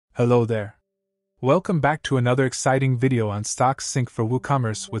Hello there. Welcome back to another exciting video on Stock Sync for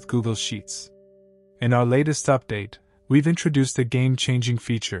WooCommerce with Google Sheets. In our latest update, we've introduced a game-changing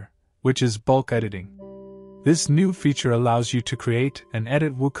feature, which is bulk editing. This new feature allows you to create and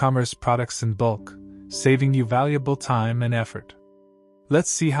edit WooCommerce products in bulk, saving you valuable time and effort.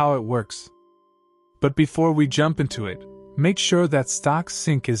 Let's see how it works. But before we jump into it, make sure that Stock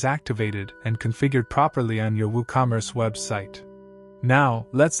Sync is activated and configured properly on your WooCommerce website. Now,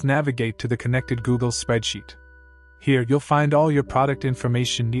 let's navigate to the connected Google spreadsheet. Here, you'll find all your product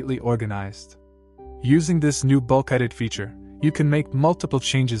information neatly organized. Using this new bulk edit feature, you can make multiple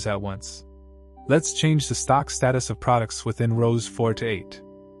changes at once. Let's change the stock status of products within rows 4 to 8.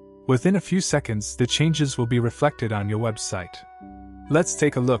 Within a few seconds, the changes will be reflected on your website. Let's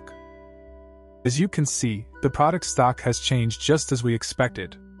take a look. As you can see, the product stock has changed just as we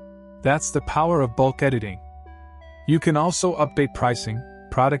expected. That's the power of bulk editing. You can also update pricing,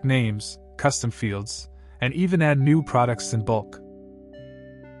 product names, custom fields, and even add new products in bulk.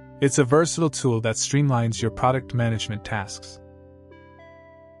 It's a versatile tool that streamlines your product management tasks.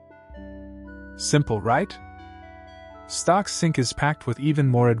 Simple, right? Stock Sync is packed with even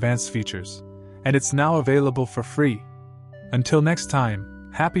more advanced features, and it's now available for free. Until next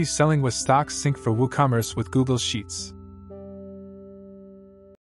time, happy selling with Stock Sync for WooCommerce with Google Sheets.